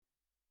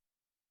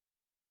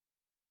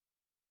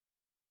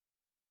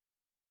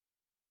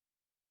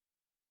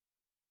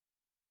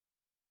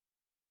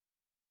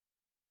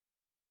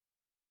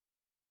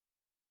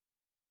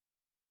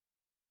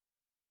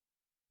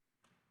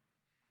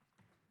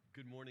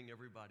Good morning,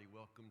 everybody.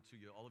 Welcome to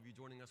you. All of you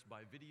joining us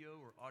by video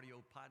or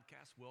audio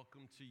podcast,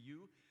 welcome to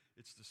you.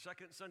 It's the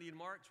second Sunday in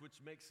March, which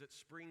makes it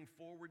Spring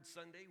Forward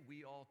Sunday.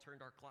 We all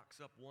turned our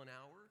clocks up 1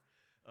 hour.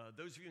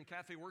 Those of you in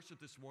Cafe Worship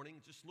this morning,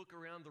 just look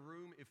around the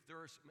room. If there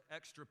are some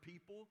extra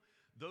people,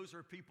 those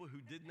are people who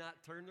did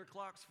not turn their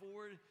clocks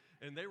forward,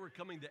 and they were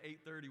coming to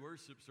 8:30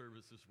 worship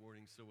service this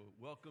morning. So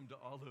welcome to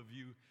all of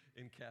you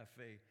in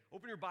Cafe.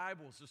 Open your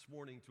Bibles this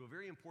morning to a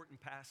very important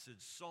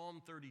passage,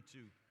 Psalm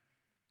 32.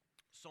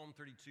 Psalm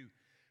 32,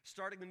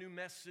 starting a new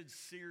message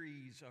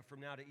series from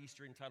now to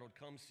Easter entitled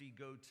Come See,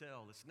 Go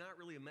Tell. It's not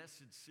really a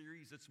message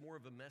series, it's more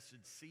of a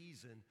message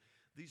season.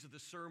 These are the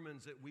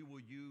sermons that we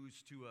will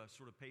use to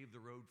sort of pave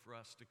the road for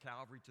us to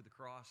Calvary, to the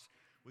cross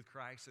with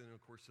Christ, and of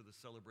course to the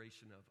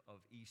celebration of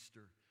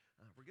Easter.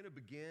 We're going to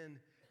begin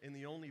in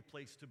the only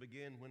place to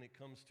begin when it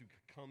comes to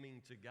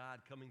coming to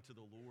God, coming to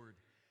the Lord.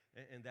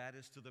 And that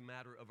is to the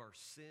matter of our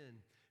sin.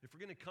 If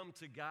we're going to come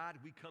to God,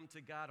 we come to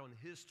God on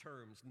His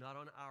terms, not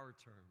on our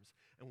terms.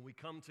 And when we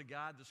come to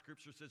God, the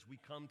Scripture says we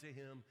come to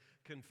Him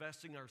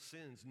confessing our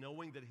sins,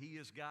 knowing that He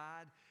is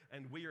God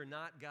and we are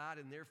not God,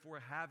 and therefore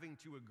having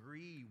to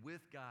agree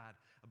with God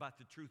about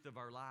the truth of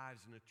our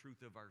lives and the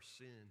truth of our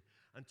sin.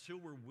 Until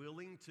we're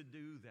willing to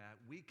do that,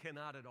 we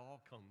cannot at all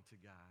come to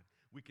God.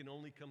 We can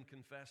only come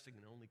confessing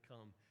and only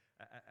come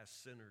as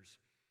sinners.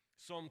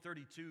 Psalm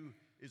 32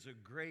 is a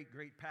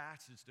great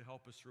passage to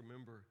help us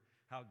remember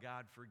how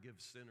God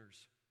forgives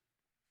sinners.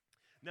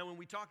 Now, when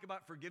we talk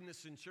about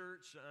forgiveness in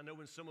church, I know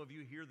when some of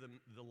you hear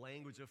the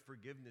language of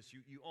forgiveness,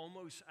 you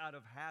almost out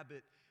of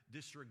habit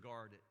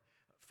disregard it.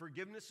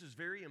 Forgiveness is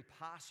very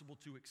impossible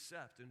to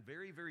accept and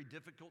very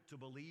difficult to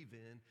believe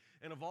in.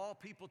 And of all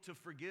people to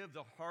forgive,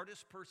 the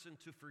hardest person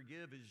to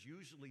forgive is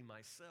usually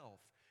myself.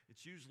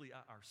 It's usually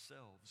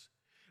ourselves.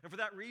 And for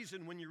that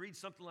reason, when you read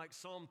something like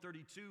Psalm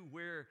 32,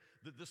 where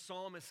the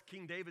psalmist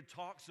King David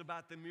talks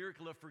about the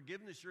miracle of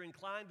forgiveness, you're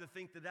inclined to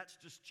think that that's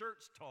just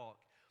church talk,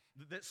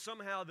 that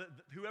somehow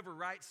whoever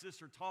writes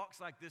this or talks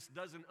like this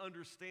doesn't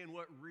understand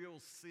what real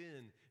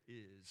sin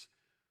is.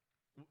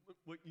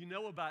 What you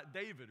know about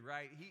David,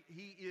 right?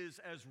 He is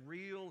as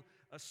real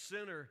a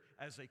sinner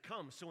as they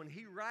come. So when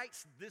he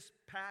writes this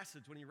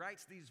passage, when he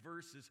writes these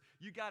verses,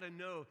 you got to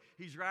know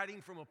he's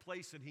writing from a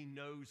place that he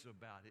knows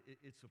about.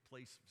 It's a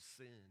place of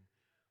sin.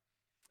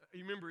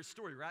 You remember his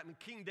story, right? I mean,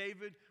 King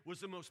David was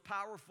the most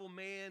powerful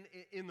man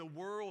in the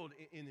world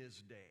in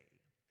his day.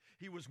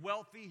 He was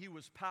wealthy, he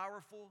was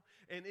powerful,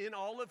 and in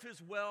all of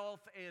his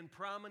wealth and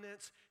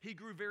prominence, he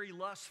grew very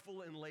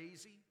lustful and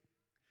lazy.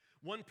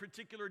 One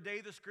particular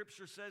day, the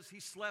scripture says he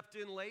slept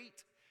in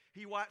late.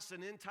 He watched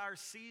an entire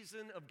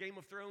season of Game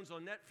of Thrones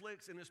on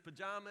Netflix in his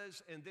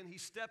pajamas, and then he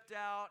stepped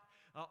out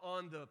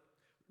on the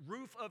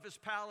roof of his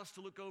palace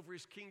to look over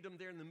his kingdom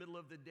there in the middle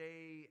of the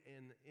day,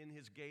 and in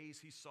his gaze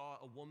he saw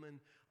a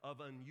woman of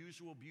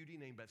unusual beauty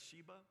named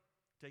Bathsheba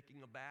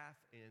taking a bath,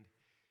 and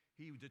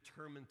he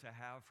determined to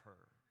have her.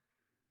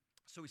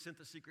 So he sent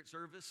the Secret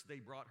Service, they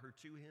brought her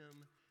to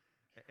him,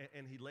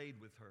 and he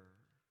laid with her.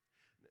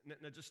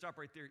 Now just stop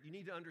right there. You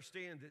need to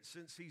understand that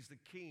since he's the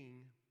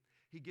king,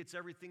 he gets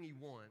everything he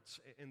wants,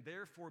 and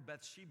therefore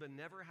Bathsheba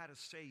never had a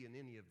say in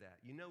any of that.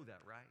 You know that,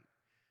 right?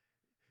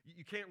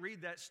 You can't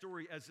read that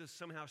story as if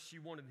somehow she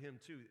wanted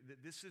him to.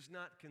 This is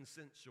not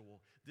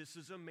consensual. This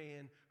is a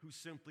man who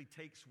simply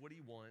takes what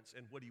he wants,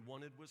 and what he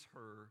wanted was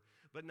her,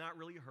 but not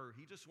really her.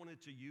 He just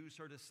wanted to use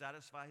her to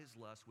satisfy his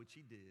lust, which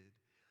he did.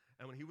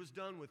 And when he was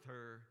done with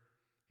her,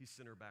 he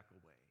sent her back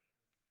away.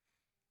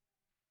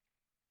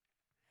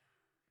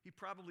 He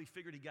probably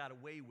figured he got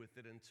away with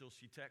it until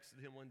she texted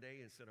him one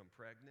day and said, "I'm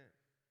pregnant,"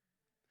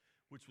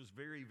 which was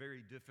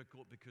very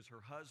difficult because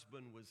her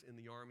husband was in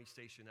the army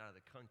stationed out of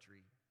the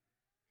country.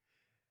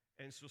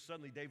 And so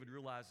suddenly David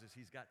realizes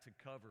he's got to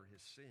cover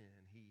his sin.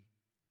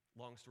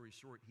 Long story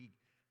short, he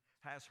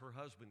has her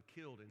husband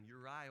killed, and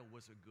Uriah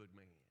was a good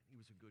man. He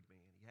was a good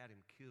man. He had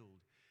him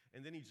killed.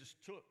 And then he just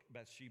took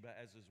Bathsheba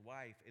as his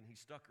wife, and he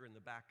stuck her in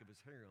the back of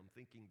his harem,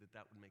 thinking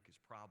that would make his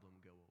problem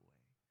go away.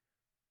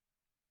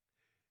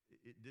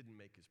 It didn't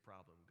make his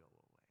problem go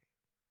away.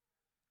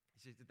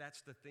 He says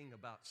that's the thing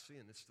about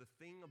sin. It's the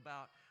thing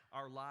about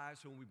our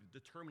lives when we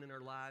determine in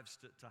our lives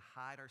to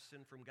hide our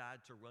sin from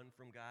God, to run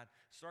from God.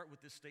 Start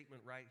with this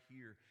statement right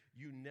here.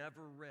 You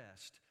never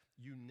rest.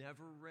 You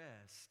never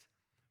rest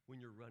when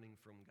you're running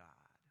from God.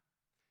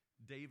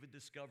 David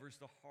discovers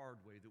the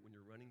hard way that when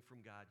you're running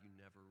from God, you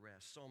never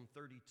rest. Psalm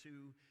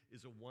 32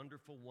 is a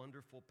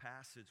wonderful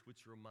passage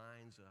which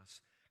reminds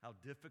us how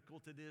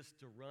difficult it is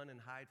to run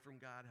and hide from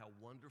God, how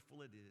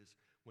wonderful it is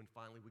when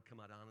finally we come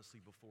out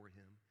honestly before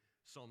Him.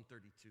 Psalm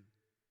 32.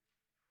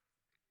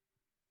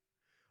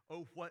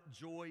 Oh, what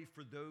joy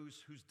for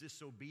those whose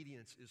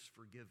disobedience is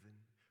forgiven,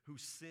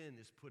 whose sin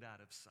is put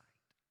out of sight.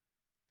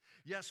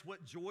 Yes,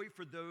 what joy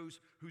for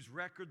those whose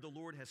record the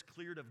Lord has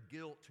cleared of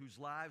guilt, whose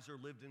lives are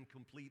lived in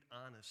complete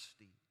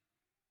honesty.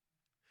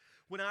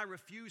 When I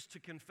refused to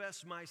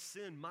confess my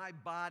sin, my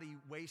body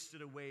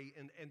wasted away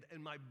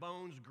and my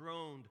bones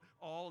groaned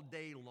all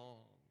day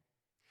long.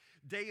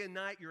 Day and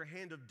night your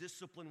hand of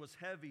discipline was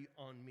heavy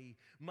on me.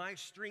 My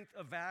strength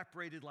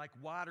evaporated like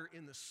water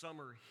in the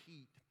summer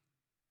heat.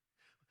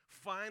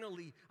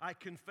 Finally, I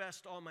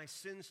confessed all my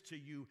sins to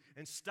you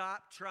and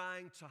stopped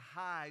trying to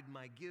hide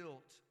my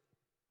guilt.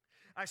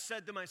 I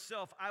said to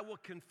myself, I will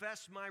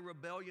confess my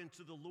rebellion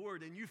to the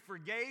Lord, and you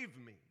forgave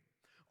me.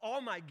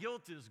 All my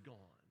guilt is gone.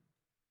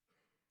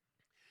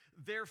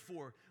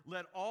 Therefore,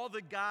 let all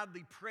the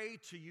godly pray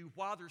to you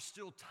while there's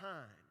still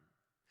time,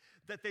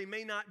 that they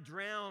may not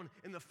drown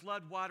in the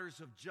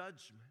floodwaters of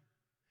judgment.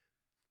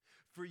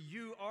 For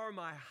you are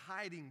my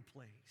hiding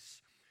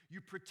place. You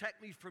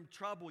protect me from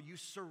trouble. You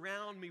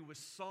surround me with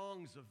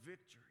songs of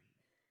victory.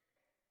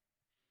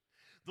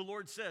 The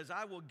Lord says,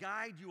 I will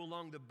guide you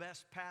along the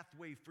best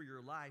pathway for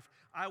your life.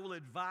 I will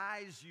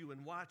advise you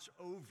and watch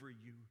over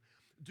you.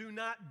 Do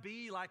not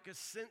be like a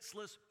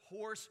senseless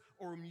horse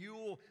or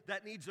mule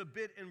that needs a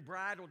bit and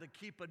bridle to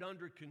keep it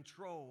under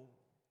control.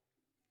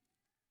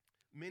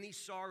 Many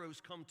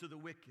sorrows come to the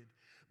wicked,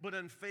 but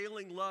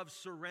unfailing love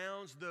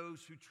surrounds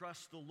those who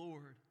trust the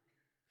Lord.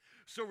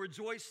 So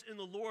rejoice in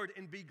the Lord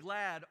and be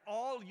glad,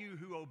 all you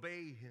who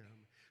obey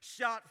him.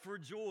 Shout for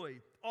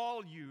joy,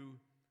 all you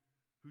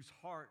whose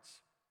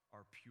hearts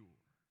are pure.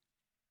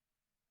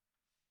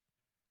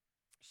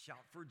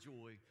 Shout for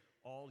joy,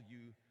 all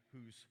you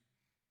whose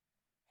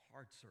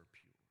hearts are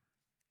pure.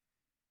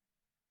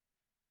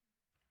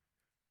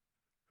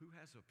 Who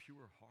has a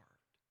pure heart?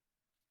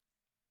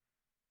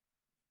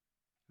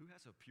 Who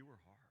has a pure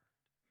heart?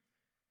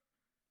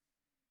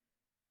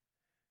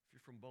 If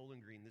you're from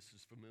Bowling Green, this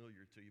is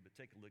familiar to you, but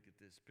take a look at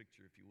this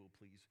picture, if you will,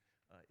 please.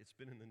 It's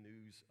been in the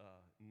news,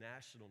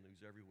 national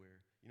news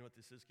everywhere. You know what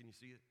this is? Can you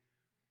see it?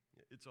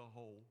 It's a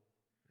hole.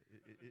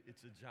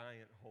 It's a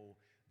giant hole.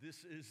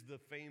 This is the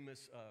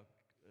famous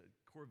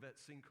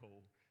Corvette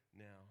sinkhole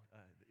now.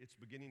 It's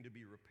beginning to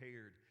be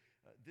repaired.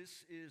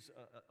 This is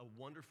a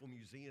wonderful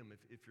museum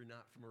if you're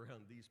not from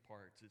around these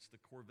parts. It's the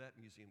Corvette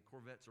Museum.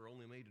 Corvettes are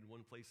only made in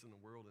one place in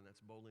the world, and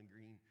that's Bowling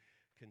Green,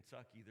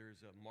 Kentucky.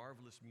 There's a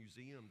marvelous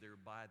museum there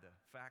by the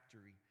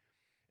factory.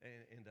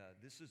 And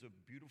this is a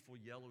beautiful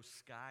yellow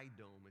sky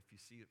dome, if you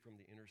see it from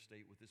the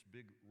interstate, with this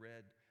big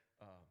red,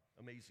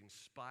 amazing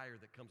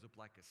spire that comes up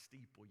like a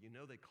steeple. You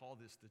know they call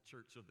this the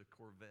Church of the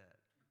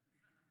Corvette.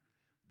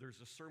 There's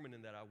a sermon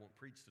in that I won't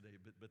preach today,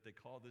 but they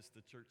call this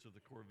the Church of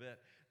the Corvette.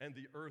 And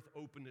the earth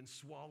opened and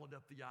swallowed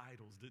up the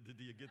idols. Did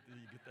you get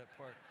that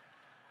part?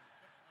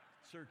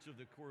 Church of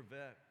the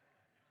Corvette.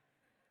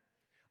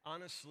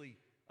 Honestly,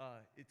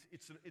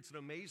 it's an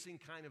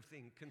amazing kind of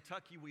thing.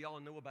 Kentucky, we all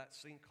know about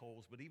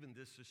sinkholes, but even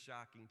this is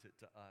shocking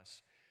to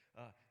us.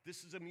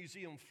 This is a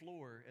museum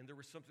floor, and there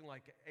was something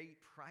like 8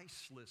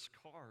 priceless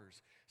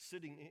cars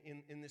sitting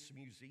in this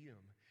museum.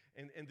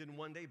 And then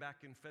one day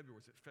back in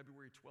February, was it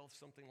February 12th,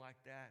 something like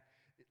that?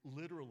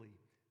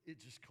 It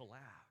just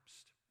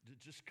collapsed. It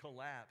just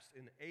collapsed,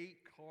 and 8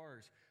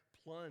 cars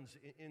plunged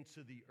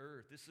into the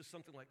earth. This is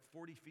something like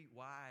 40 feet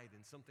wide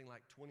and something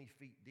like 20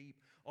 feet deep,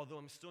 although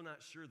I'm still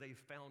not sure they've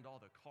found all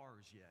the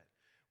cars yet,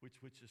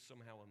 which is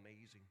somehow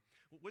amazing.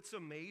 What's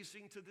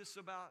amazing to this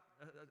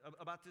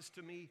about this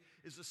to me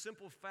is the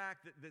simple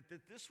fact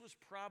that this was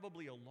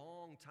probably a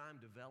long time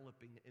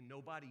developing and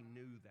nobody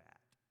knew that.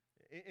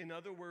 In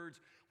other words,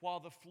 while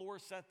the floor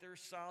sat there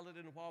solid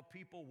and while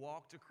people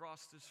walked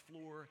across this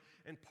floor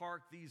and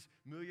parked these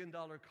 $1 million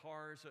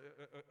cars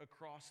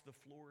across the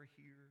floor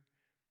here,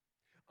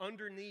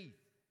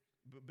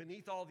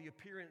 beneath all the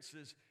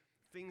appearances,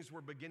 things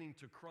were beginning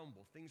to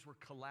crumble. Things were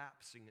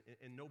collapsing,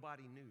 and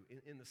nobody knew.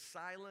 In the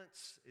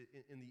silence,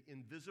 in the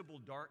invisible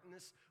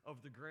darkness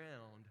of the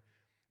ground,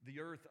 the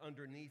earth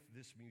underneath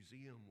this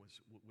museum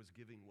was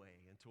giving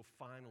way until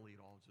finally it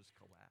all just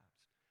collapsed.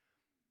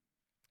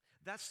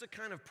 That's the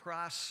kind of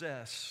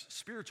process,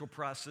 spiritual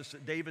process,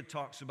 that David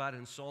talks about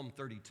in Psalm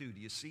 32. Do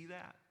you see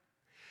that?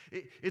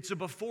 It's a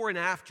before and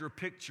after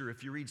picture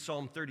if you read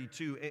Psalm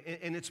 32,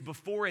 and it's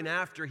before and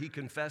after he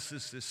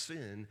confesses his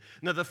sin.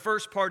 Now, the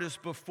first part is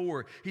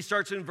before. He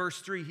starts in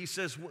verse 3. He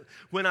says,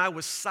 when I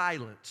was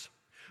silent,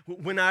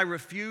 when I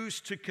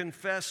refused to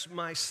confess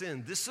my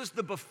sin. This is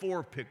the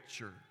before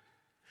picture.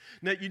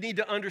 Now, you need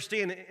to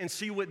understand and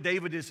see what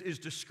David is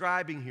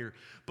describing here.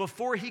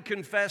 Before he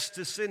confessed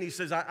his sin, he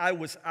says, I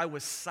was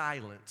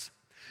silent.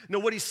 Now,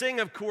 what he's saying,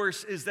 of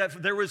course, is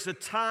that there was a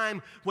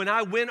time when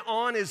I went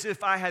on as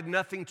if I had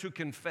nothing to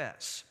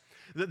confess.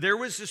 There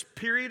was this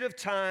period of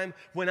time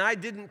when I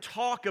didn't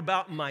talk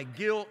about my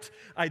guilt.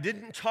 I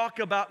didn't talk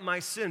about my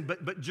sin.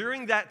 But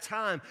during that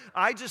time,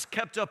 I just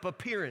kept up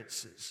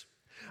appearances.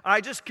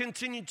 I just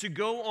continued to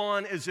go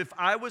on as if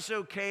I was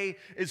okay,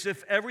 as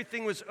if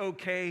everything was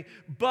okay,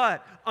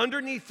 but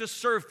underneath the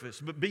surface,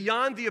 but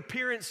beyond the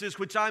appearances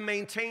which I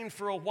maintained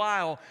for a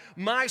while,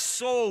 my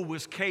soul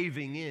was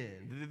caving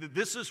in.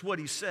 This is what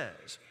he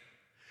says.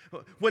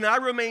 When I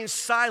remained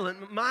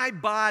silent, my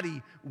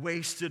body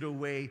wasted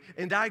away,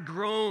 and I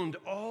groaned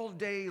all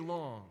day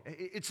long.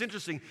 It's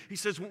interesting. He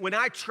says, when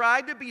I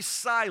tried to be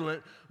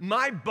silent,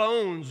 my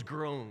bones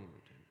groaned.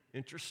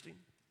 Interesting.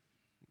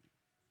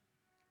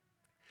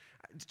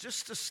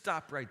 Just to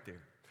stop right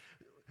there.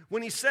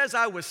 When he says,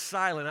 I was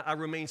silent, I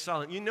remained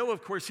silent, you know,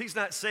 of course, he's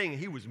not saying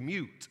he was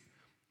mute.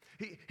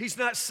 He's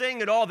not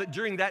saying at all that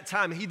during that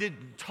time he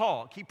didn't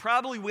talk. He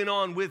probably went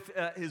on with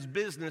his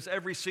business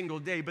every single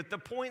day. But the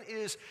point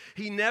is,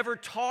 he never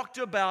talked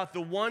about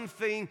the one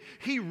thing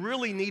he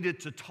really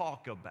needed to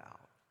talk about.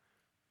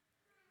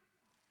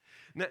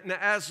 Now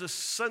as a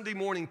Sunday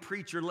morning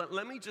preacher,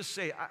 let me just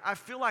say, I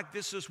feel like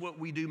this is what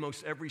we do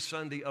most every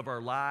Sunday of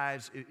our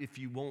lives, if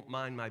you won't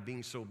mind my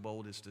being so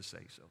bold as to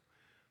say so.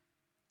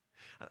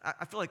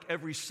 I feel like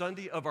every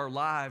Sunday of our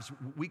lives,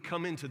 we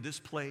come into this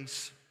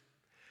place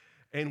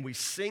and we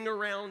sing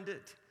around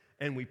it,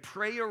 and we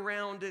pray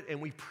around it, and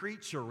we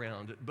preach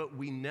around it, but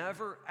we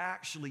never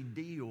actually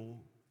deal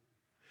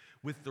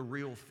with the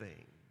real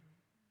thing.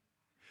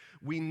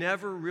 We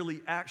never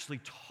really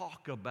actually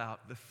talk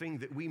about the thing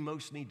that we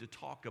most need to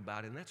talk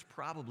about, and that's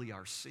probably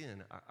our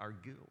sin, our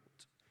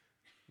guilt.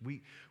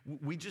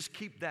 We just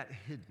keep that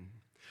hidden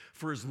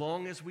for as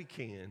long as we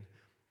can.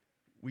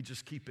 We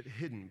just keep it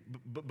hidden.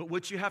 But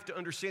what you have to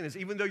understand is,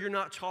 even though you're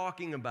not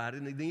talking about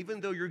it, and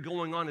even though you're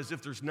going on as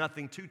if there's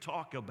nothing to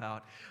talk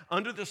about,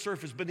 under the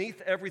surface,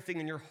 beneath everything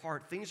in your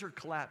heart, things are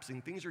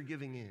collapsing, things are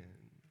giving in.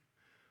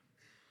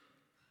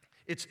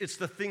 It's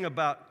the thing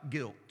about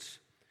guilt.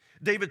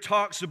 David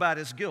talks about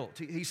his guilt.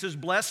 He says,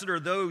 blessed are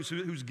those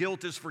whose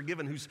guilt is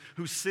forgiven,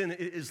 whose sin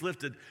is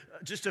lifted.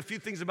 Just a few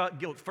things about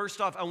guilt. First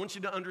off, I want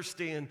you to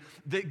understand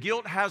that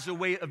guilt has a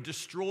way of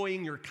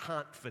destroying your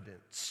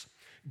confidence.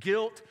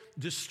 Guilt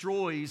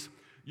destroys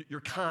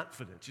your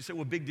confidence. You say,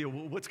 well, big deal.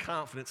 Well, what's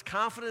confidence?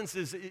 Confidence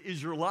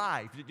is your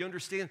life. You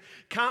understand?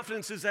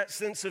 Confidence is that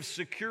sense of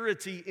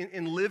security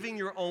in living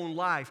your own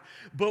life.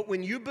 But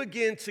when you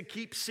begin to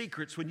keep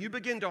secrets, when you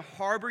begin to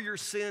harbor your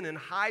sin and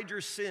hide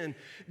your sin,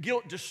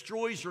 guilt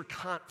destroys your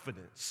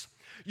confidence.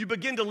 You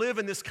begin to live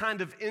in this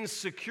kind of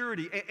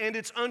insecurity, and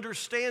it's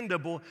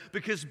understandable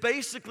because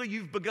basically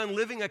you've begun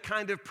living a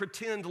kind of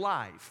pretend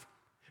life.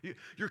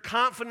 Your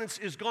confidence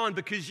is gone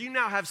because you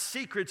now have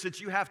secrets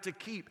that you have to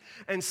keep.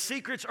 And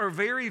secrets are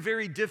very,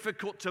 very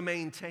difficult to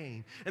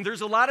maintain. And there's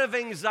a lot of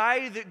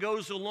anxiety that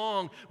goes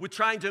along with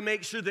trying to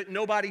make sure that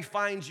nobody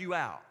finds you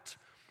out.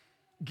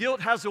 Guilt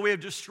has a way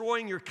of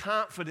destroying your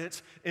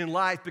confidence in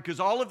life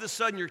because all of a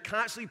sudden you're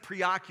constantly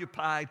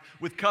preoccupied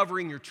with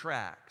covering your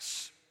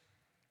tracks.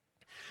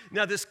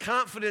 Now, this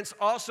confidence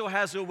also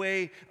has a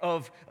way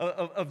of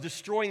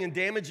destroying and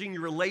damaging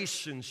your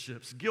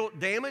relationships. Guilt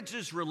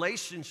damages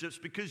relationships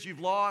because you've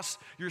lost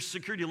your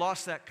security,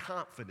 lost that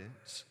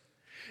confidence.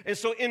 And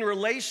so in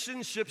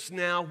relationships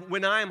now,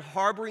 when I am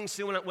harboring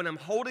sin, when I'm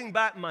holding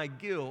back my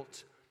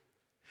guilt,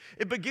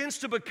 it begins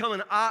to become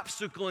an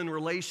obstacle in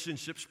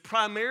relationships,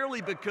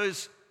 primarily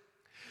because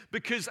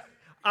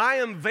I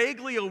am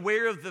vaguely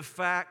aware of the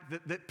fact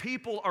that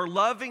people are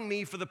loving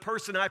me for the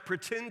person I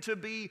pretend to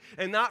be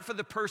and not for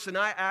the person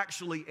I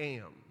actually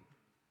am.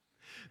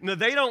 Now,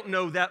 they don't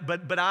know that,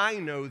 but I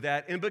know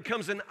that, and it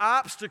becomes an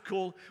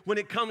obstacle when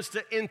it comes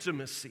to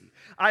intimacy.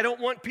 I don't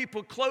want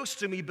people close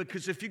to me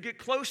because if you get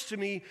close to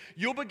me,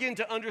 you'll begin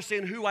to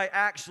understand who I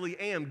actually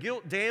am.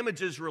 Guilt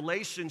damages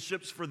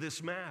relationships for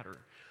this matter.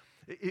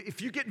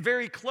 If you get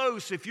very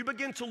close, if you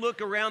begin to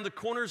look around the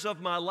corners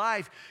of my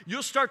life,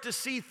 you'll start to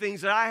see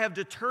things that I have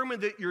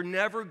determined that you're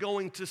never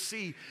going to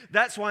see.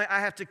 That's why I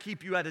have to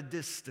keep you at a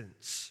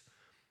distance.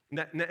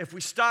 Now, if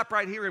we stop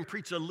right here and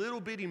preach a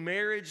little bitty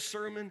marriage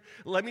sermon,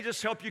 let me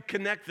just help you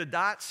connect the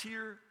dots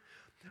here.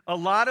 A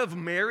lot of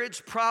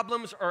marriage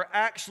problems are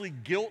actually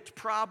guilt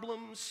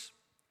problems.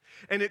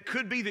 And it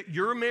could be that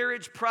your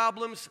marriage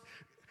problems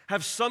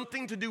have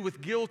something to do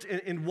with guilt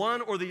in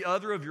one or the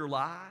other of your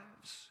lives.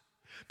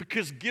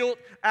 Because guilt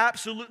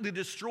absolutely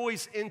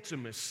destroys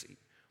intimacy.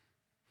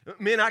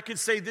 Men, I could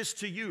say this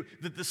to you,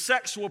 that the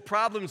sexual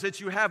problems that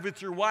you have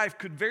with your wife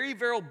could very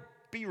well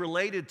be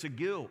related to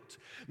guilt.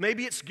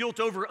 Maybe it's guilt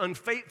over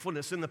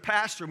unfaithfulness in the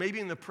past or maybe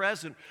in the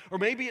present, or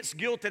maybe it's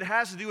guilt that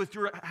has to do with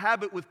your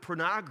habit with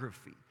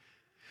pornography.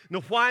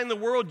 Now, why in the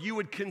world you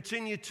would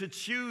continue to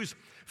choose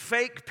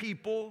fake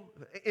people,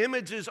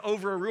 images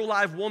over a real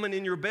live woman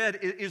in your bed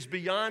is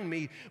beyond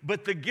me.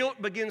 But the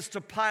guilt begins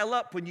to pile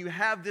up when you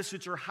have this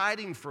that you're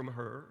hiding from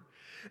her.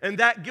 And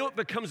that guilt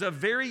becomes a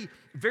very,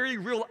 very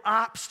real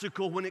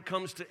obstacle when it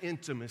comes to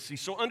intimacy.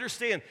 So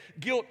understand,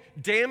 guilt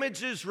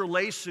damages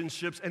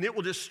relationships and it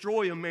will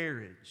destroy a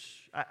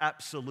marriage.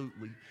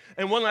 Absolutely.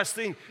 And one last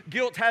thing,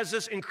 guilt has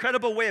this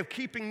incredible way of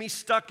keeping me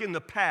stuck in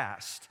the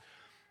past.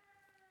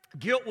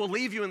 Guilt will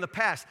leave you in the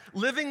past.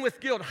 Living with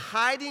guilt,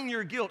 hiding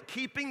your guilt,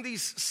 keeping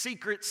these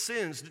secret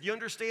sins. Do you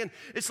understand?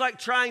 It's like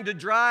trying to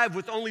drive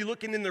with only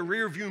looking in the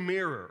rearview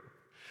mirror.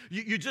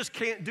 You just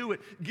can't do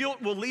it.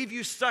 Guilt will leave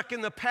you stuck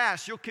in the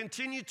past. You'll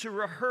continue to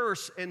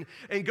rehearse and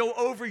go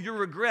over your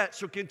regrets.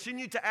 You'll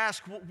continue to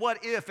ask, what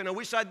if? And I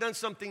wish I'd done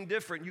something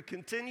different. You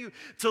continue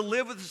to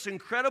live with this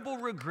incredible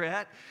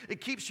regret.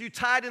 It keeps you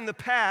tied in the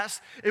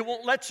past. It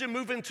won't let you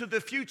move into the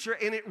future,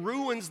 and it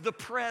ruins the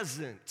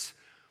present.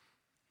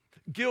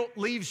 Guilt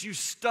leaves you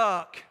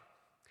stuck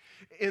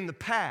in the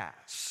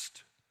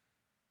past.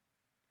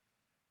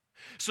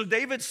 So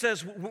David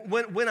says,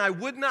 when I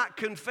would not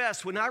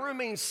confess, when I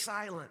remained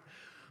silent,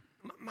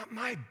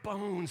 my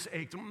bones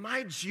ached,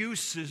 my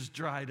juices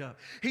dried up.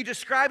 He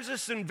describes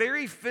this in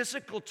very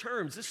physical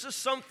terms. This is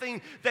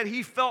something that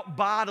he felt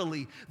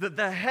bodily,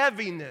 the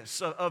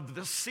heaviness of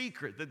the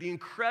secret, the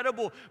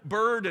incredible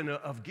burden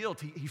of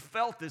guilt. He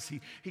felt this.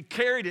 He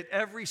carried it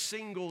every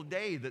single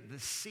day, the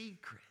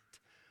secret.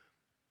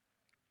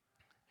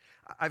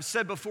 I've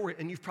said before,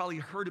 and you've probably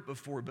heard it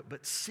before,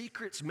 but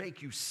secrets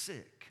make you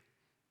sick.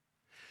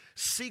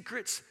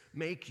 Secrets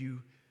make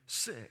you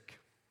sick.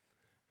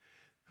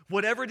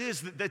 Whatever it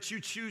is that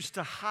you choose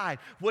to hide,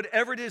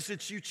 whatever it is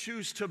that you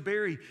choose to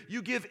bury,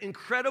 you give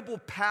incredible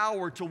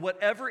power to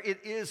whatever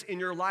it is in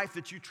your life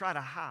that you try to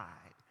hide.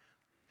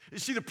 You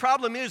see, the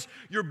problem is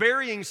you're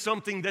burying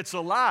something that's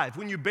alive.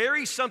 When you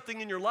bury something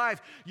in your life,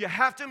 you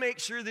have to make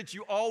sure that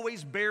you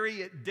always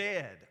bury it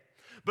dead.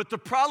 But the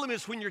problem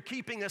is when you're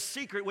keeping a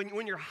secret,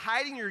 when you're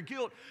hiding your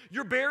guilt,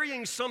 you're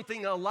burying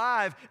something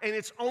alive, and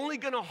it's only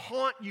going to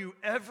haunt you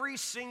every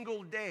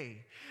single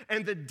day.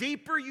 And the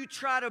deeper you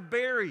try to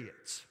bury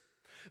it,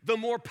 the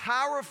more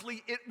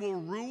powerfully it will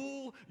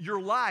rule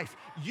your life.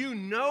 You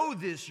know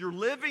this. You're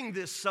living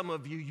this, some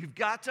of you. You've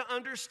got to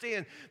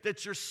understand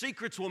that your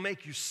secrets will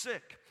make you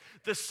sick.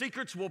 The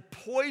secrets will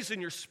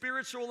poison your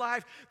spiritual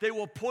life. They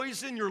will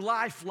poison your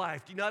life.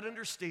 Do you not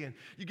understand?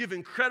 You give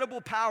incredible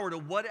power to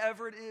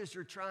whatever it is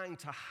you're trying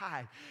to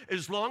hide.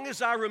 As long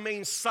as I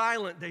remain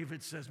silent,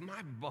 David says,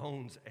 my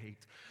bones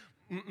ached.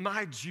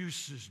 My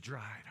juices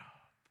dried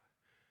up.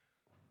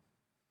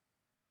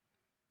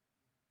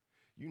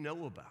 You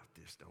know about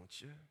this,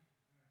 don't you?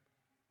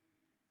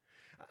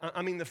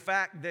 I mean, the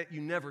fact that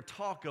you never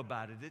talk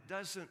about it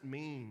doesn't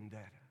mean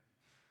that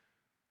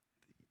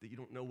you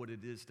don't know what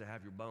it is to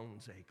have your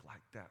bones ache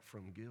like that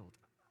from guilt.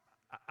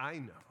 I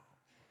know.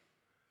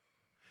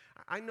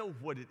 I know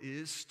what it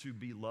is to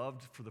be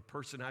loved for the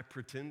person I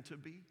pretend to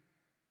be,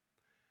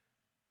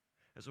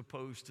 as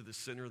opposed to the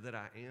sinner that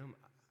I am.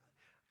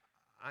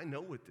 I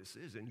know what this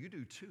is, and you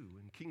do too,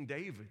 and King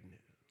David knew.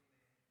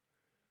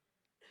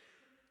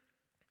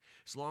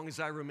 As long as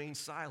I remain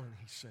silent,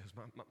 he says,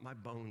 my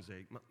bones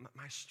ache.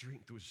 My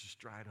strength was just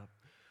dried up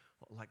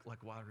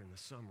like water in the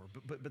summer.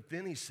 But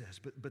then he says,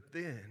 but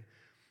then,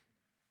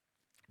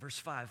 verse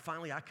 5,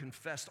 finally I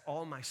confessed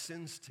all my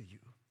sins to you.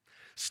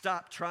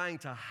 Stop trying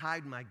to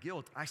hide my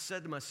guilt. I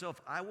said to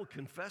myself, I will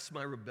confess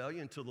my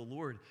rebellion to the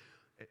Lord,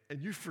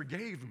 and you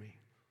forgave me.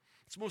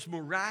 It's the most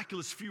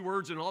miraculous few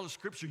words in all of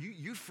Scripture.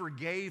 You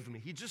forgave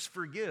me. He just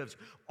forgives.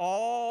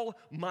 All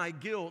my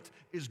guilt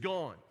is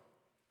gone.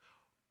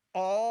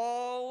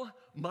 All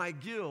my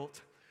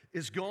guilt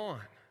is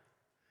gone.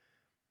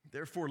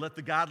 Therefore, let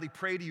the godly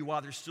pray to you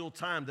while there's still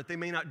time, that they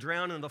may not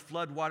drown in the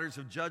flood waters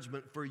of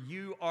judgment, for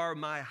you are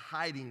my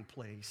hiding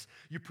place.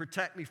 You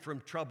protect me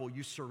from trouble.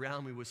 You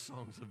surround me with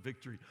songs of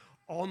victory.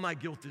 All my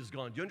guilt is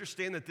gone. Do you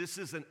understand that this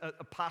is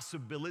a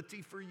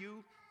possibility for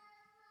you?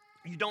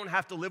 You don't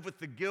have to live with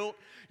the guilt.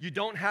 You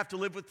don't have to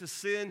live with the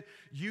sin.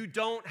 You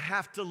don't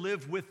have to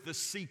live with the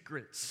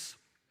secrets.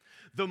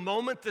 The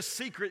moment the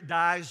secret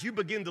dies, you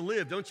begin to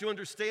live. Don't you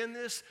understand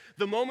this?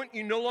 The moment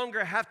you no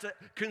longer have to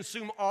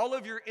consume all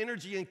of your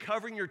energy in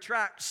covering your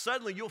tracks,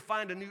 suddenly you'll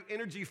find a new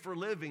energy for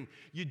living.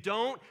 You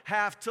don't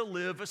have to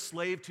live a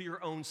slave to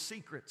your own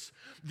secrets.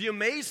 The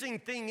amazing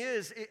thing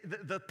is,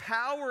 the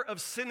power of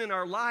sin in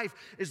our life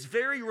is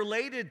very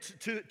related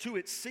to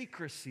its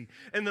secrecy.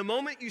 And the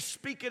moment you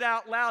speak it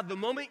out loud, the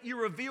moment you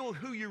reveal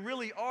who you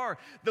really are,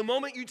 the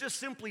moment you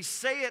just simply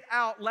say it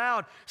out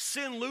loud,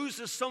 sin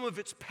loses some of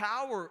its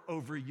power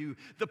over you.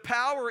 The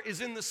power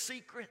is in the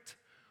secret.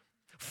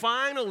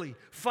 Finally,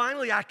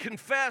 I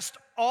confessed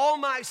all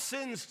my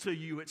sins to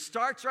you. It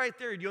starts right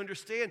there. Do you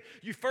understand?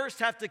 You first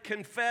have to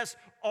confess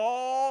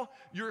all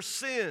your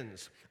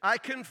sins. I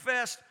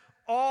confessed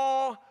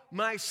all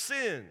my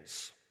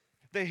sins.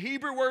 The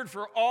Hebrew word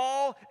for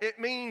all, it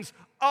means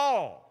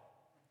all.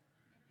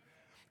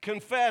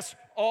 Confess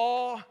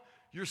all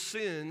your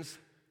sins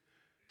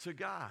to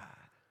God.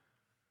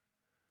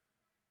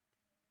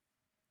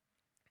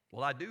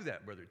 Well, I do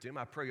that, Brother Tim.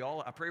 I pray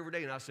every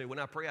day, and when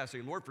I pray, I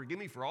say, Lord, forgive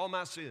me for all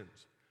my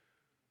sins.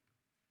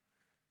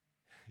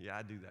 Yeah,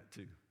 I do that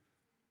too.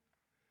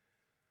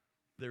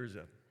 There's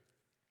a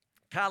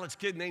college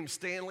kid named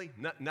Stanley,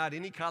 not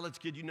any college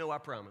kid you know, I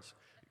promise.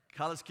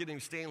 College kid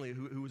named Stanley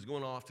who was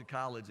going off to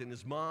college, and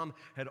his mom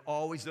had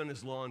always done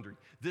his laundry.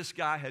 This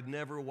guy had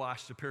never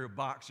washed a pair of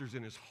boxers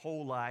in his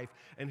whole life,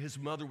 and his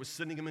mother was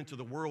sending him into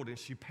the world, and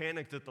she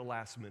panicked at the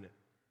last minute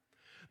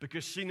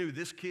because she knew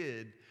this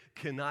kid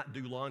cannot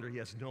do laundry. He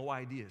has no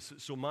idea.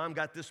 So mom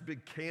got this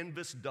big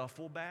canvas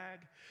duffel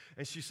bag,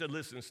 and she said,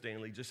 listen,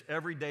 Stanley, just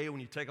every day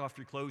when you take off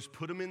your clothes,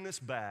 put them in this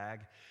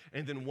bag,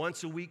 and then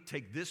once a week,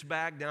 take this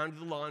bag down to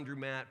the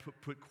laundromat,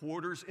 put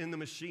quarters in the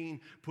machine,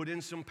 put in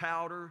some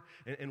powder,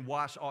 and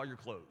wash all your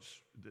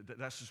clothes.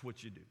 That's just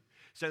what you do.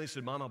 Stanley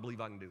said, Mom, I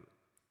believe I can do it.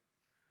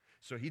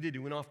 So he did. He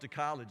went off to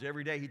college.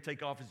 Every day he'd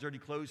take off his dirty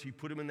clothes. He'd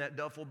put them in that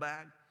duffel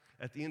bag.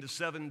 At the end of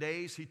 7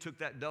 days, he took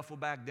that duffel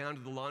bag down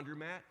to the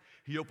laundromat.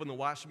 He opened the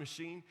washing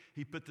machine.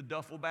 He put the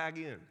duffel bag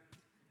in.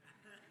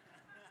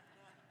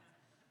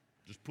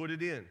 Just put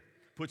it in.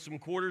 Put some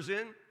quarters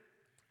in,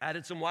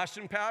 added some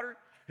washing powder,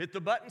 hit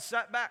the button,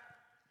 sat back.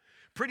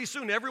 Pretty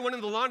soon, everyone in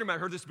the laundromat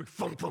heard this big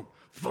thump, thump,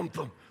 thump,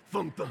 thump,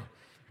 thump, thump.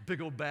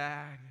 Big old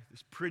bag.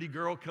 This pretty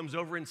girl comes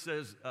over and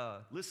says,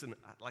 listen,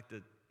 I'd like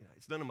to,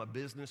 it's none of my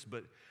business,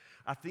 but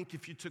I think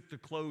if you took the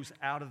clothes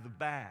out of the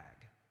bag,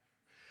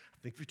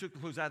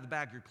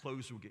 your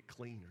clothes will get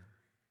cleaner.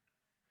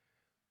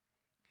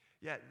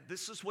 Yeah,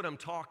 this is what I'm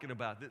talking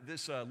about.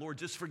 This, Lord,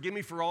 just forgive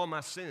me for all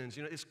my sins.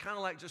 It's kind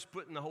of like just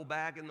putting the whole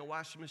bag in the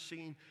washing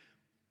machine.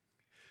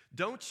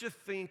 Don't you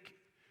think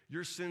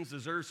your sins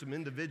deserve some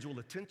individual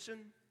attention?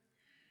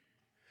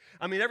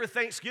 I mean, every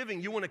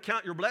Thanksgiving, you want to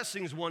count your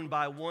blessings one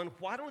by one.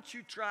 Why don't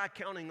you try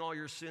counting all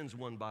your sins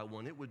one by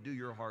one? It would do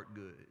your heart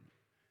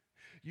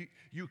good.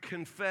 You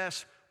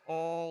confess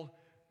all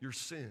your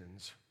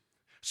sins.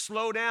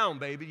 Slow down,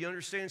 baby. You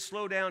understand?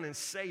 Slow down and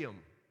say them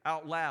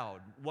out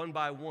loud, one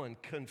by one.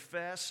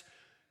 Confess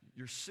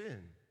your sin.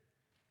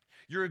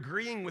 You're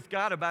agreeing with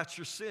God about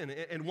your sin,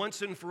 and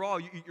once and for all,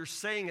 you're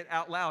saying it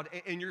out loud,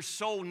 and your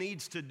soul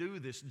needs to do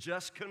this.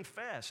 Just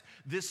confess.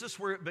 This is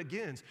where it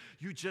begins.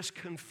 You just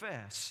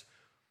confess.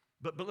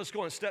 But let's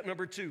go on. Step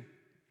number 2.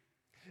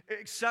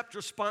 Accept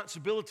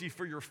responsibility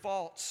for your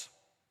faults.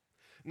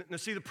 Now,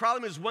 see, the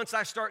problem is once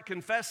I start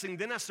confessing,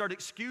 then I start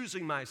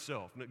excusing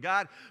myself. Now,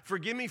 God,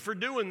 forgive me for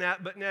doing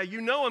that, but now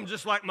I'm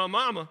just like my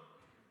mama.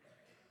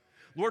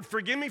 Lord,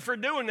 forgive me for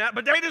doing that,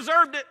 but they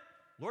deserved it.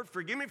 Lord,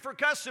 forgive me for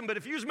cussing, but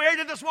if you was married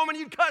to this woman,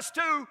 you'd cuss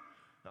too.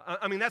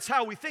 I mean, that's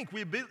how we think.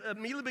 We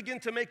immediately begin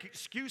to make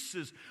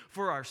excuses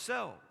for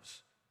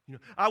ourselves.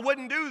 I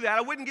wouldn't do that.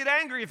 I wouldn't get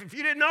angry if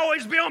you didn't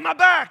always be on my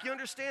back. You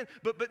understand?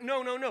 But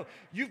no.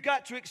 You've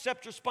got to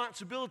accept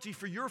responsibility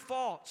for your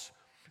faults.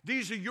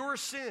 These are your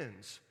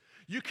sins.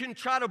 You can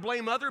try to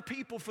blame other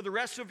people for the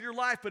rest of your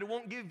life, but it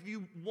won't give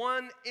you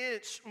 1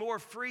 inch more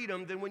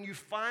freedom than when you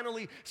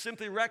finally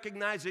simply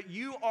recognize that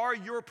you are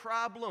your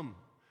problem.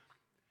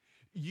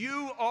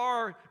 You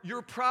are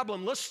your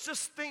problem. Let's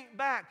just think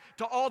back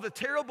to all the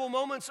terrible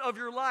moments of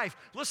your life.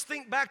 Let's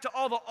think back to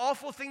all the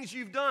awful things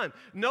you've done.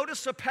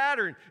 Notice a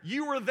pattern.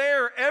 You were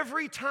there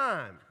every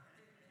time.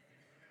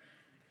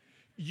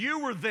 You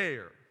were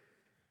there.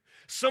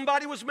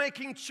 Somebody was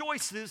making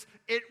choices.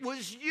 It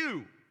was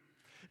you.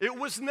 It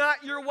was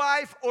not your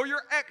wife or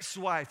your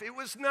ex-wife. It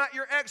was not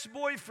your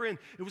ex-boyfriend.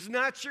 It was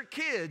not your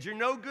kids, your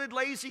no good,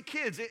 lazy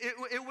kids.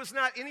 It was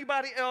not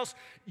anybody else.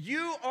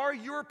 You are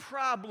your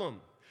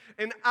problem.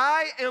 And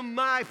I am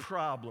my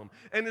problem.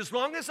 And as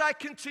long as I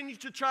continue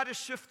to try to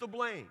shift the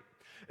blame,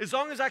 as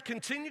long as I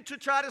continue to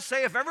try to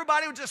say, if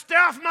everybody would just stay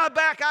off my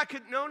back, I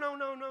could. No.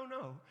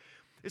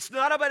 It's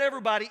not about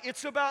everybody.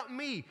 It's about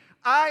me.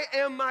 I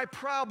am my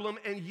problem,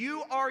 and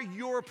you are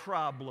your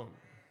problem.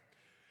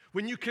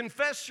 When you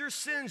confess your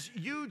sins,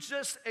 you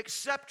just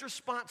accept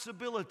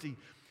responsibility.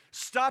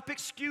 Stop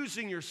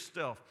excusing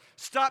yourself.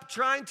 Stop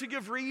trying to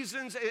give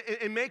reasons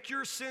and make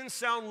your sin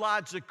sound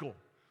logical.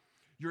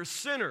 You're a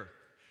sinner.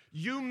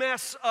 You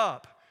mess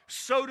up.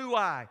 So do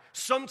I.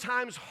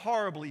 Sometimes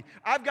horribly.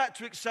 I've got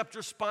to accept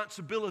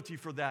responsibility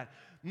for that.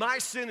 My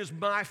sin is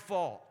my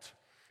fault.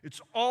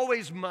 It's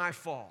always my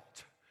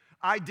fault.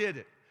 I did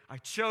it. I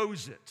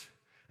chose it.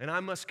 And I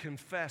must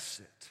confess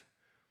it.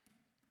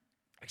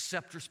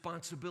 Accept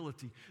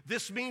responsibility.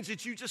 This means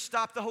that you just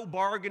stop the whole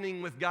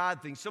bargaining with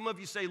God thing. Some of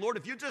you say, Lord,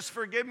 if you just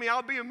forgive me,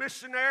 I'll be a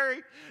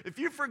missionary. If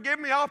you forgive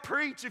me, I'll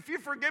preach. If you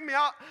forgive me,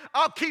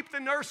 I'll keep the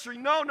nursery.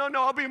 No,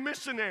 I'll be a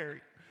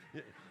missionary.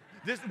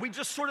 We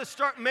just sort of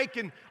start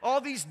making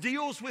all these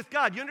deals with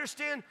God. You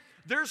understand?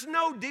 There's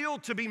no deal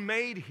to be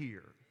made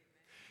here.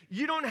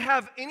 You don't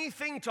have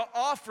anything to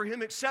offer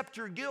Him except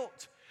your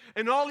guilt.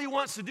 And all He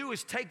wants to do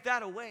is take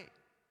that away.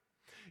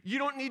 You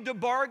don't need to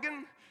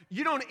bargain.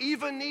 You don't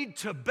even need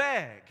to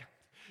beg.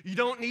 You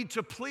don't need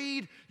to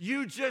plead.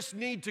 You just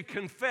need to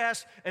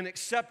confess and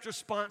accept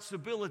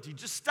responsibility.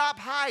 Just stop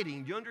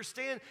hiding. Do you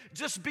understand?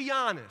 Just be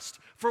honest.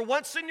 For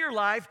once in your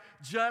life,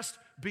 just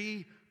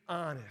be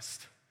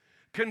honest.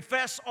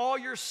 Confess all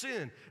your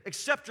sin.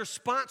 Accept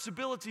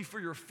responsibility for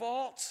your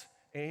faults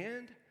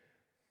and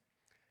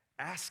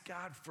ask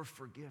God for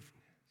forgiveness.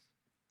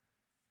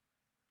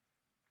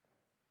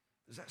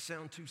 Does that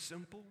sound too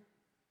simple?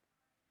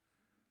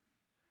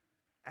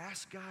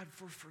 Ask God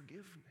for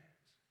forgiveness.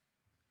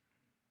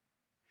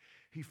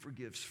 He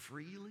forgives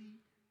freely.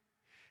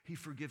 He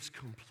forgives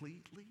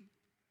completely.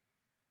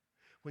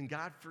 When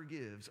God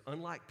forgives,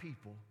 unlike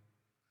people,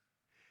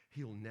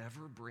 He'll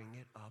never bring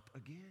it up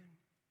again.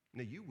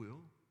 Now you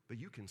will, but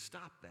you can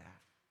stop that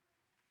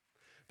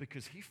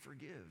because He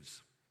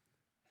forgives.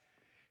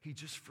 He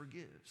just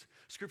forgives.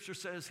 Scripture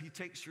says He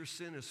takes your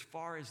sin as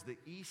far as the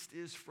east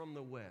is from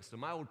the west.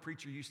 And my old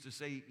preacher used to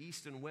say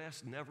east and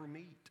west never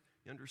meet.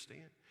 You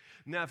understand?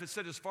 Now, if it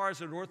said as far as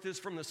the north is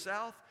from the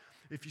south,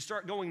 if you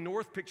start going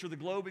north, picture the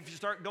globe. If you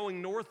start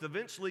going north,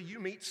 eventually you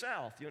meet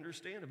south. You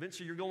understand?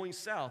 Eventually you're going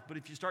south. But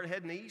if you start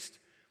heading east,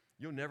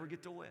 you'll never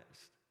get to west.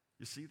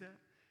 You see that?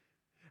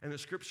 And the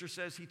Scripture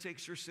says He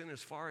takes your sin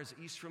as far as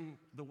east from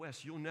the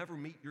west. You'll never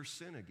meet your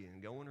sin again,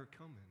 going or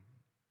coming.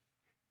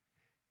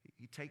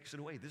 He takes it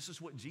away. This is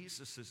what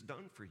Jesus has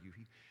done for you.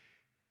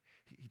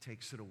 He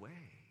takes it away.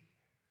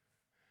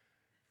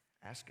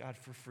 Ask God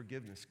for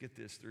forgiveness. Get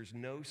this, there's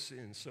no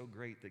sin so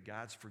great that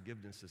God's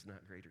forgiveness is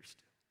not greater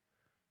still.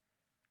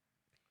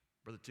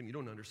 Brother Tim, you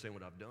don't understand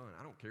what I've done.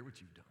 I don't care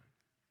what you've done.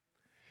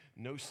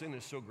 No sin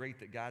is so great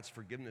that God's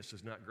forgiveness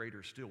is not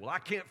greater still. Well, I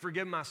can't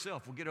forgive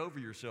myself. Well, get over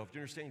yourself. Do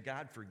you understand?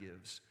 God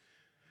forgives.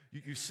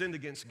 You sinned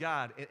against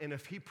God, and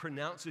if he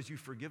pronounces you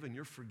forgiven,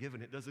 you're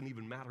forgiven. It doesn't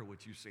even matter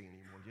what you say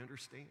anymore. Do you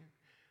understand?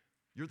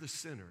 You're the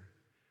sinner.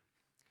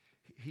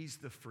 He's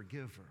the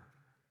forgiver.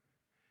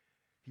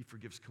 He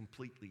forgives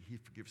completely. He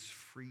forgives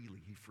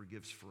freely. He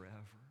forgives forever.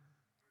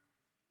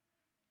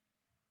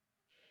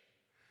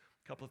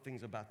 A couple of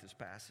things about this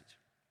passage.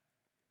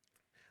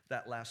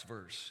 That last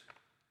verse.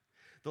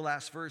 The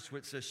last verse where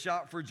it says,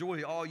 shout for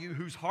joy, all you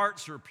whose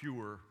hearts are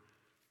pure.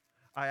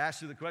 I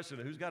asked you the question,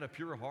 who's got a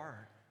pure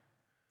heart?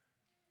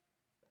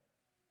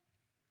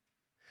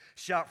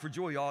 Shout for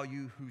joy, all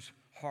you whose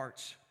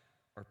hearts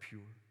are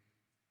pure.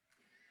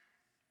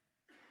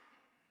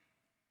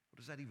 What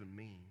does that even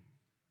mean?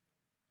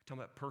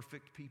 Talking about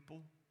perfect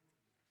people?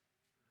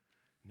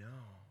 No.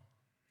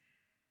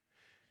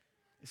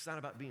 It's not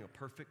about being a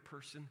perfect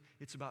person.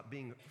 It's about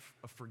being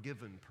a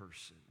forgiven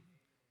person.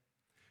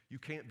 You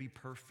can't be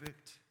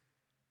perfect.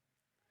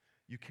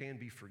 You can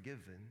be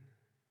forgiven.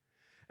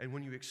 And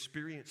when you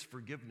experience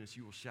forgiveness,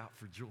 you will shout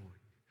for joy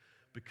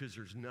because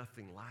there's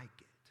nothing like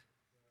it.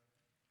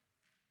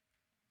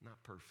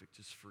 Not perfect,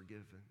 just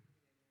forgiven.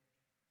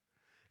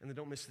 And then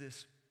don't miss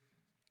this.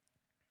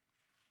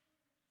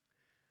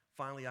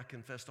 Finally, I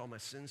confessed all my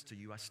sins to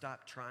you. I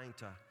stopped trying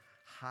to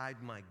hide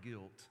my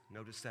guilt.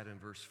 Notice that in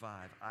verse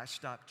 5. I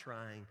stopped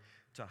trying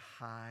to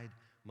hide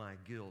my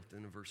guilt.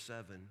 And in verse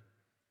 7,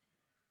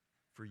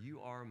 for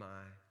you are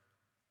my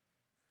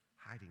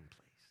hiding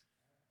place.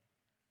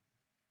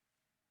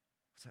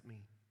 What's that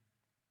mean?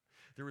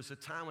 There was a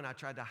time when I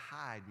tried to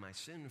hide my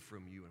sin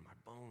from you and my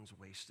bones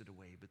wasted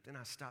away, but then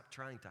I stopped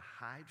trying to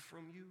hide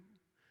from you.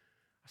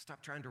 I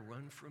stopped trying to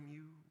run from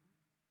you.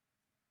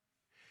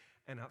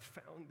 And I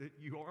found that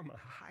you are my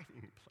hiding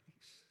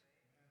place.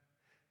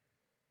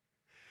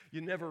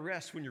 You never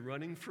rest when you're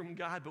running from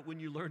God, but when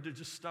you learn to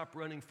just stop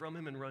running from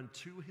him and run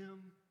to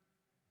him,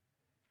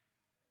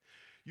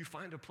 you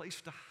find a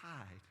place to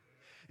hide.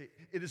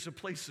 It is a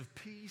place of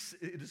peace.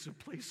 It is a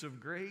place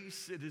of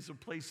grace. It is a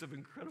place of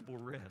incredible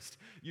rest.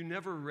 You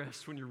never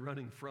rest when you're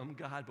running from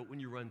God, but when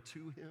you run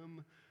to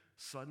him,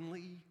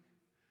 suddenly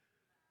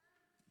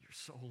your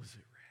soul is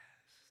at rest.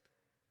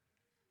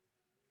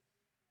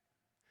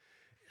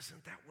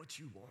 Isn't that what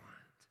you want?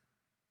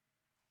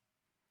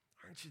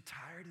 Aren't you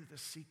tired of the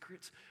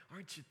secrets?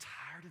 Aren't you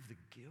tired of the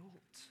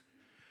guilt?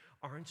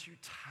 Aren't you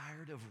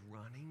tired of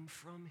running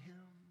from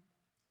him?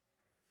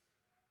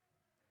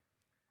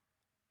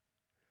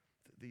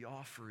 The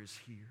offer is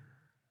here.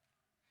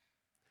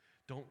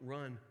 Don't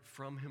run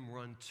from him,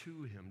 run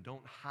to him.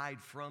 Don't hide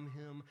from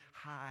him,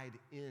 hide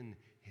in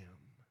him.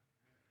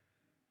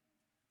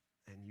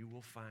 And you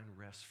will find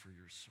rest for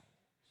your souls.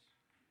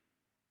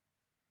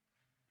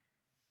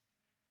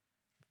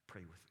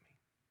 Pray with me.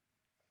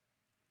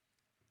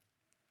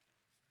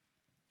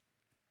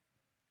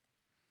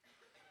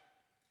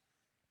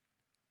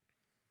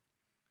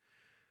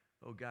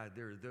 Oh God,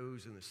 there are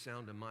those in the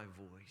sound of my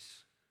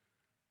voice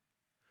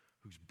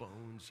whose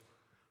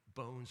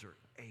bones are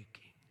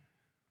aching.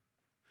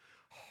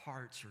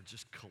 Hearts are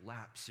just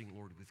collapsing,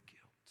 Lord, with guilt.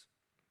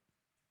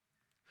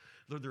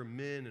 Lord, there are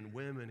men and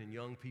women and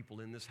young people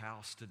in this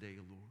house today,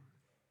 Lord,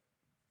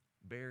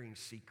 bearing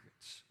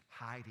secrets,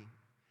 hiding,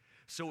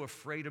 so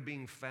afraid of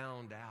being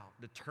found out,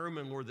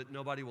 determined, Lord, that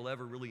nobody will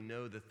ever really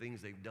know the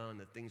things they've done,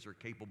 the things they're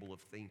capable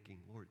of thinking.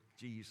 Lord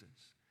Jesus,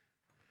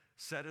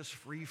 set us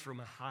free from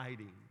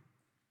hiding.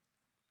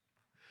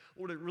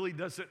 Lord, it really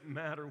doesn't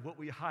matter what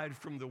we hide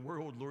from the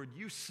world, Lord.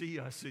 You see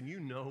us and you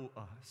know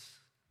us.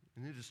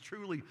 And it is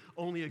truly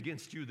only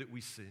against you that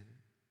we sin.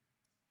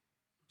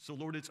 So,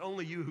 Lord, it's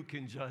only you who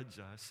can judge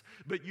us.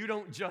 But you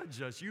don't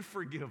judge us. You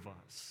forgive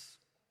us.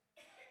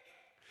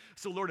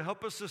 So, Lord,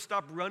 help us to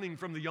stop running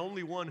from the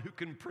only one who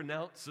can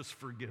pronounce us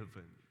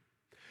forgiven.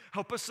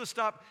 Help us to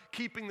stop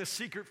keeping the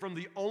secret from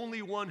the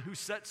only one who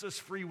sets us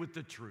free with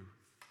the truth.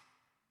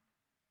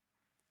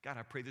 God,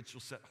 I pray that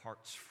you'll set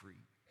hearts free.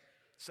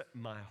 Set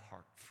my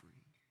heart free.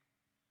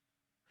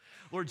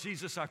 Lord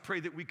Jesus, I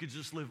pray that we could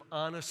just live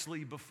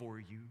honestly before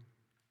you,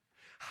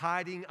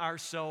 hiding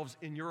ourselves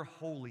in your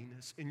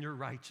holiness, in your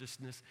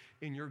righteousness,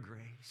 in your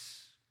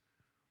grace.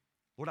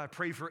 Lord, I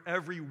pray for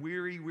every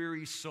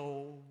weary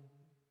soul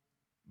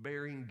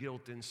bearing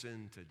guilt and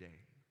sin today.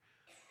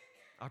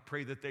 I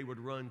pray that they would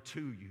run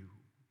to you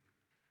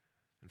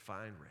and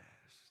find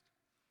rest,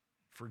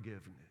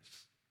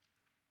 forgiveness,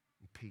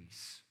 and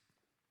peace.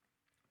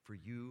 For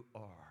you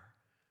are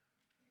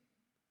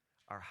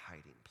our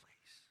hiding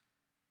place.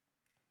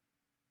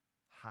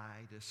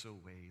 Hide us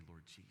away,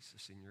 Lord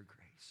Jesus, in your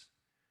grace.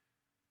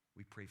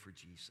 We pray for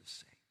Jesus'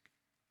 sake.